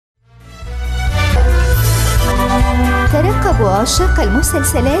وعشاق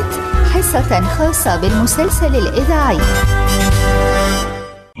المسلسلات حصة خاصة بالمسلسل الإذاعي.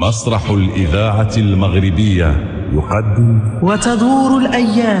 مسرح الإذاعة المغربية يقدم وتدور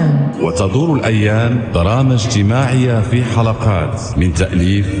الأيام. وتدور الأيام دراما اجتماعية في حلقات من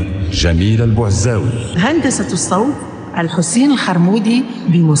تأليف جميلة البعزاوي. هندسة الصوت الحسين الخرمودي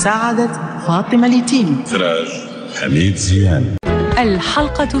بمساعدة فاطمة اليتيم. إخراج بنمزيان.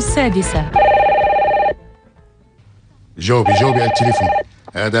 الحلقة السادسة. جاوبي على التليفون،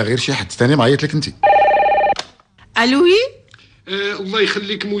 هذا غير شي حد ثاني معيط لك انت. الوي. الله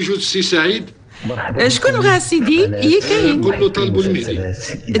يخليك موجود السي سعيد. شكون بغا سيدي؟ هي كاين. قول له طالبوا المهدي.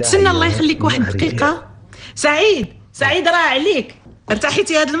 تسنى الله يخليك واحد دقيقة. سعيد راه عليك،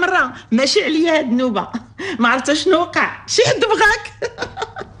 ارتحيتي هاد المرة ماشي عليا هاد النوبة. ما عرفت شنو وقع، شي حد بغاك؟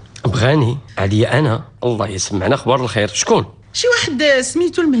 بغاني عليا انا، الله يسمعنا اخبار الخير. شكون؟ شي واحد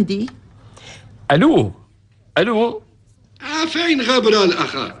سميتو المهدي. الو فين غابرة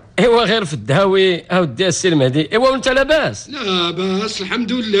الاخر؟ ايوا غير في الدهاوي. اودي السي المهدي. ايوا وانت لاباس؟ لا باس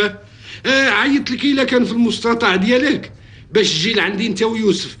الحمد لله. عيطت لك الا كان في المستطاع ديالك باش تجي لعندي انت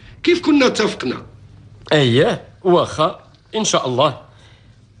ويوسف كيف كنا اتفقنا. اييه واخا ان شاء الله،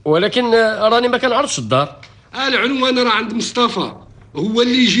 ولكن راني ما كنعرفش الدار. العنوان راه عند مصطفى، هو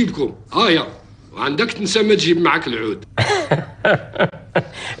اللي يجيبكم. يا وعندك تنسى ما تجيب معك العود.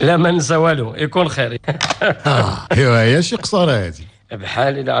 لا ما ننسى والو، يكون خير. ايوا هي شي قصاره هادي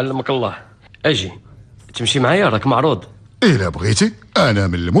بحالي لا علمك الله. اجي تمشي معايا، راك معروض. الا بغيتي انا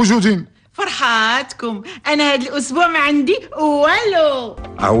من الموجودين. فرحاتكم، انا هاد الاسبوع ما عندي والو.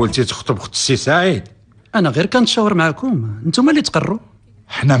 عولتي تخطب اخت السي سعيد؟ انا غير كنتشاور معكم، نتوما اللي تقروا.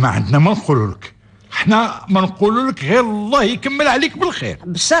 حنا ما عندنا ما نقولوا لك، حنا ما نقولوا لك غير الله يكمل عليك بالخير.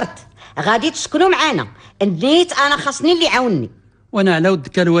 بشرط غادي تسكنوا معانا، نيت انا خاصني اللي يعاونني. وانا على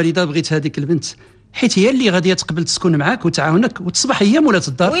ودك الوالده بغيت هذيك البنت، حيت هي اللي غادي تقبل تسكن معاك وتعاونك وتصبح هي مولات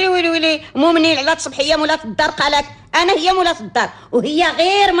الدار. ويلي مؤمنين على تصبح هي مولات الدار. قالت انا هي مولات الدار وهي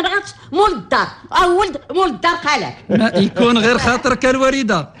غير مرات مول الدار او ولد مول الدار. قالت ما يكون غير خاطرك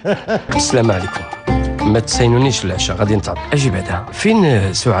الوالده. السلام عليكم. ما تسينونيش العشاء غادي نتعب. اجي بعدها.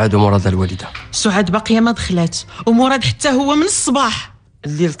 فين سعاد ومراد الوالده؟ سعاد باقيه ما دخلات، ومراد حتى هو من الصباح.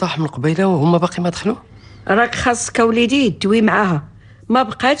 الليل طاح من قبيله وهما باقي ما دخلوا. راك خاصك وليدي دوي معاها، ما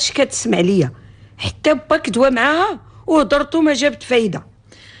بقاتش كتسمع ليا. حتى باك دوا معاها وهضرتو ما جابت فايده.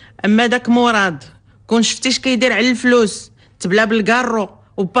 اما داك مراد كون شفتيش كيدير على الفلوس تبلا بالكارو،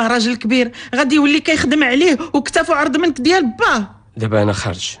 وباه راجل كبير غادي يولي كيخدم عليه وكتافو عرض منك ديال باه. دابا انا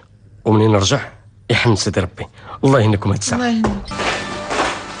خارج، ومنين نرجع يحن سيدي ربي. الله يهنيكم هاد الساعه. الله يهنيك.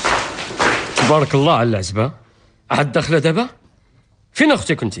 تبارك الله على العزبه. عاد داخله دابا؟ فين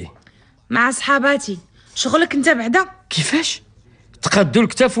اختي كنتي؟ مع صحاباتي. شغلك انت بعدا؟ كيفاش تقادوا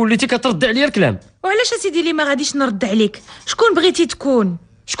الكتاف وليتي كترد عليا الكلام؟ وعلاش اسيدي اللي ما غاديش نرد عليك؟ شكون بغيتي تكون؟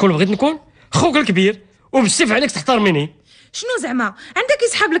 شكون بغيت نكون؟ خوك الكبير، وبالسيف عليك تحترميني. شنو زعما عندك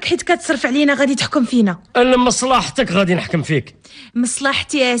يسحب لك حيت كتصرف علينا غادي تحكم فينا؟ الا مصلحتك غادي نحكم فيك.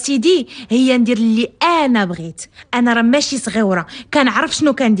 مصلحتي يا سيدي هي ندير اللي انا بغيت. انا راه ماشي صغيره، كنعرف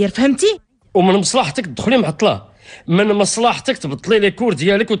شنو كندير، فهمتي؟ ومن مصلحتك تدخلي معطله، من مصلحتك تبطلي لي كور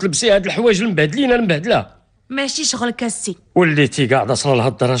ديالك وتلبسي هاد الحوايج المبهدلين المبهدله. ماشي شغلك السي. وليتي قاعده صرا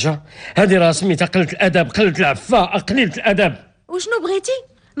لهاد الدرجه؟ هذه راه سميتها قله الادب، قله العفاء، قليله الادب. وشنو بغيتي؟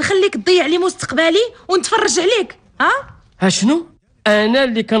 نخليك تضيع لي مستقبلي ونتفرج عليك؟ ها شنو؟ انا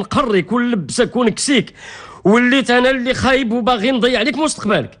اللي كنقريك ونلبسك ونكسيك، وليت انا اللي خايب وباغي نضيع عليك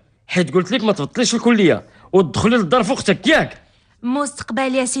مستقبلك، حيت قلت لك ما تبطليش الكليه وتدخلي للدار في اختك ياك.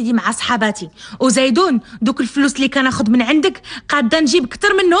 مستقبلي يا سيدي مع صحاباتي، وزايدون دوك الفلوس اللي كناخذ من عندك قاده نجيب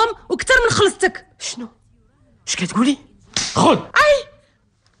كتر منهم وكتر من خلصتك. شنو؟ اش كتقولي؟ خذ. اي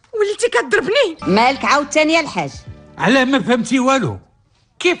وليتي كتضربني. مالك عاوتاني يا الحاج؟ علاه ما فهمتي والو.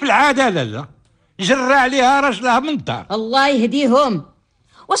 كيف العاده لالا جرى عليها راجلها من الدار. الله يهديهم.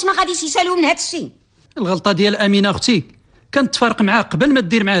 واش ما غاديش يسالوا من هذا الشيء؟ الغلطه ديال امينه اختي، كانت تفارق معاه قبل ما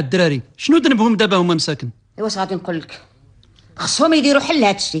دير معاه الدراري. شنو ذنبهم دابا هما مساكن؟ واش غادي نقول لك، خصهم يديروا حل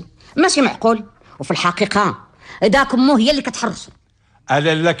لهذا الشيء، ماشي معقول. وفي الحقيقه داك امو هي اللي كتحرص.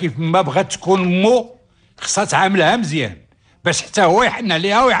 لا كيف ما بغات تكون امو خصها تعاملها مزيان باش حتى هو يحن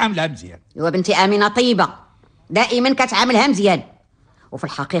عليها ويعاملها مزيان. ايوا بنتي امينه طيبه دائما كتعاملها مزيان، وفي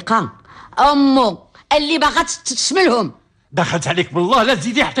الحقيقه امو اللي باغات تشملهم. دخلت عليك بالله لا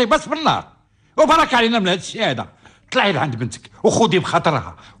تزيدي حتى يبص بالنار. وبارك علينا من هذا الشيء هذا. طلعي لعند بنتك وخذي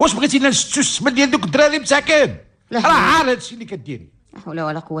بخاطرها. واش بغيتي نشتو السمل ديال دوك الدراري مساكين؟ راه عار هذا الشيء اللي كديري. لا حول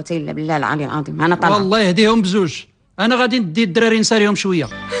ولا قوه الا بالله العلي العظيم. انا طالعه. والله يهديهم بزوج. انا غادي ندي الدراري نساليهم شويه.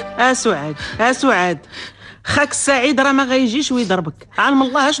 سعاد خاك السعيد راه ما غايجيش ويضربك. علم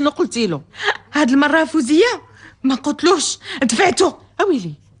الله شنو قلتي له. هاد المره فوزيه ما قلتلوش دفعته.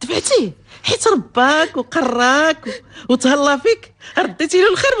 اويلي دفعتيه حيت رباك وقراك وتهلا فيك، رديتي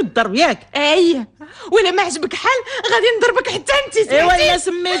له الخير بالضرب ياك. اي ولا ما عجبك حال غادي نضربك حتى انت. ايوا الا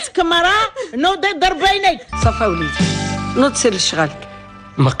سميتك مرا نوض ضربيني. صافا وليدي نوض سير لشغالك.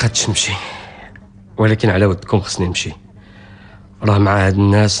 ما قدتش نمشي، ولكن على ودكم خصني نمشي. راه مع هاد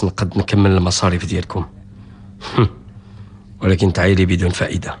الناس نقد نكمل المصاريف ديالكم. ولكن تعايلي بدون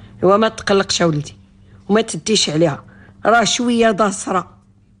فائده. ايوا ما تقلقش وليدي وما تديش عليها، راه شويه ضاسره.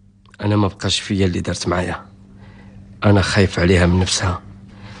 انا ما بقاش فيا اللي دارت معايا، انا خايف عليها من نفسها.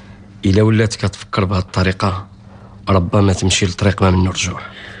 الا ولات كتفكر بهذه الطريقه ربما تمشي لطريق ما منه رجوع.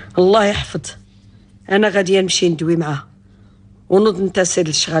 الله يحفظ. انا غادي نمشي ندوي معاها ونوض انت سير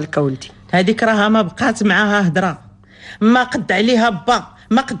لشغالك ولدي. هذيك راها ما بقات معاها هضره، ما قد عليها با،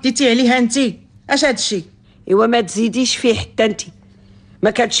 ما قديتي عليها انتي. اش هاد الشيء؟ ايوا ما تزيديش فيه حتى انت.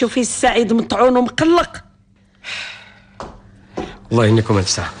 ما كتشوفي السعيد مطعون ومقلق؟ الله يهنيكم هاد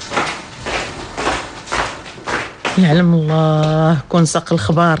الساعه. يعلم الله كون ساق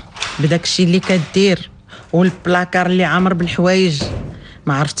الخبار بداك الشيء اللي كدير والبلاكار اللي عامر بالحوايج،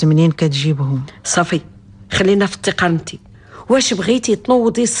 ما عرفت منين كتجيبهم. صافي خلينا في الثقه انت. واش بغيتي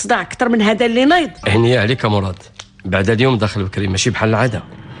تنوضي الصداع اكثر من هذا اللي نايض؟ هنية عليك مراد، بعد اليوم داخل بكري ماشي بحال العاده.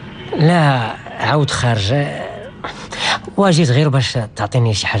 لا عاود خارج، واجيت غير باش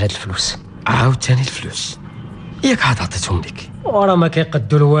تعطيني شي حاجه الفلوس. عاوتاني الفلوس؟ ياك عاد عطيتهم لك وراه ما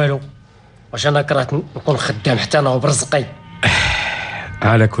كيقدوا له والو. واش انا كرهت نكون خدام حتى انا وبرزقي؟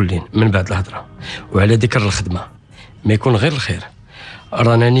 على كل من بعد الهضره وعلى ذكر الخدمه ما يكون غير الخير.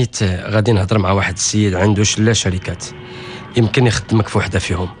 رانا نيت غادي نهضر مع واحد السيد عنده شله شركات، يمكن يخدمك في وحده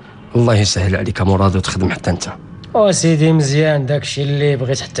فيهم. الله يسهل عليك مراد وتخدم حتى انت. سيدي مزيان داكشي اللي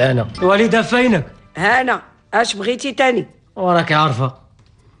بغيت حتى انا. والده فينك؟ هانا اش بغيتي تاني؟ وراك عارفه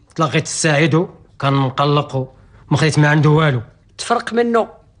تلاقيت السعيد كان مقلق ومخيت ما عنده والو. تفرق منه،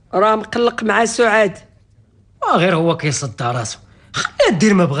 راه مقلق مع سعاد. غير هو كيصدع راسو، خليها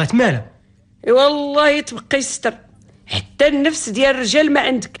دير ما بغات مالها. والله تبقى يستر، حتى النفس ديال الرجال ما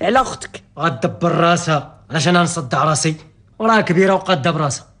عندك على اختك. غدبر راسها، علاش انا نصدع راسي؟ وراه كبيره وقاده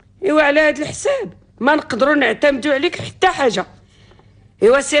براسها. ايوا على هذا الحساب ما نقدروا نعتمدوا عليك حتى حاجه.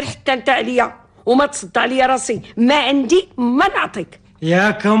 ايوا سير حتى انت عليا وما تصدع لي راسي، ما عندي ما نعطيك.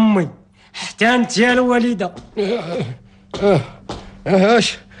 ياك امي حتى انت يا الوالده.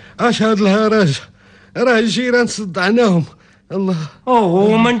 اش هاد الهراج؟ راه الجيران صدعناهم. الله.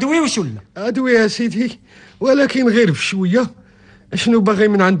 وما ندويوش ولا؟ ادوي يا سيدي، ولكن غير بشويه. شنو باغي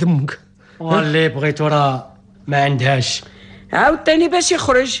من عند امك؟ واللي بغيتو راه ما عندهاش. عاوتاني باش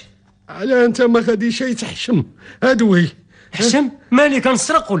يخرج. على انت ما غاديش يتحشم. ادوي حشم؟ مالي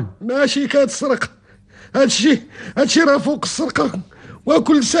كنسرق ولا؟ ماشي كتسرق، هادشي راه فوق السرقه،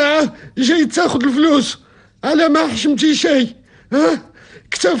 وكل ساعه جاي تاخذ الفلوس. على ما حشمتي شي؟ ها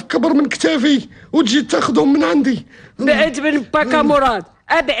كتاف كبر من كتافي وتجي تاخذهم من عندي. بعد من باك مراد،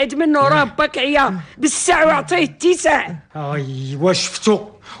 ابعد منه، راه باك عيا بالساع وعطيه اتساع.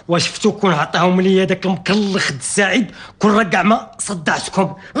 واش شفتو كون عطاهم ليا داك المكلخ السعيد كون راه كاع ما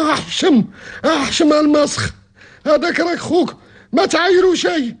صدعتكم. احشم المسخ، هذاك راك خوك ما تعايروا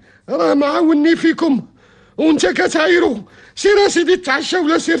شي، راه معاوني فيكم وانت كتعايروا. سير اسيدي تعشى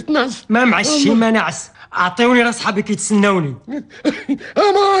ولا سير تنعس. ما معشي ما نعس، اعطيوني راه صحابي كيتسناوني.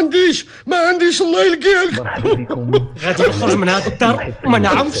 ما عنديش الله يلقيك. غادي نخرج من هذا الدار وما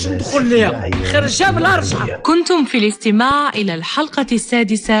نعاودش ندخل ليها. خرجها بلا رجعه. كنتم في الاستماع إلى الحلقة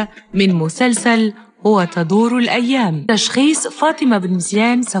السادسة من مسلسل وتدور الأيام. تشخيص: فاطمة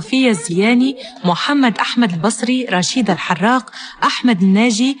بنمزيان، صفية الزياني، محمد أحمد البصري، رشيد الحراق، أحمد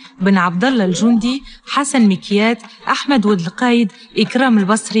الناجي، بن عبد الله الجندي، حسن مكيات، أحمد ود القايد، إكرام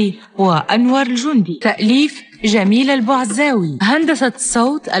البصري، وأنور الجندي. تأليف: جميلة البعزاوي. هندسة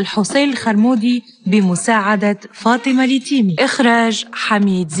الصوت: الحسين الخرمودي بمساعدة فاطمة لتيمي. إخراج: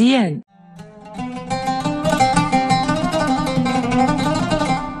 حميد زيان.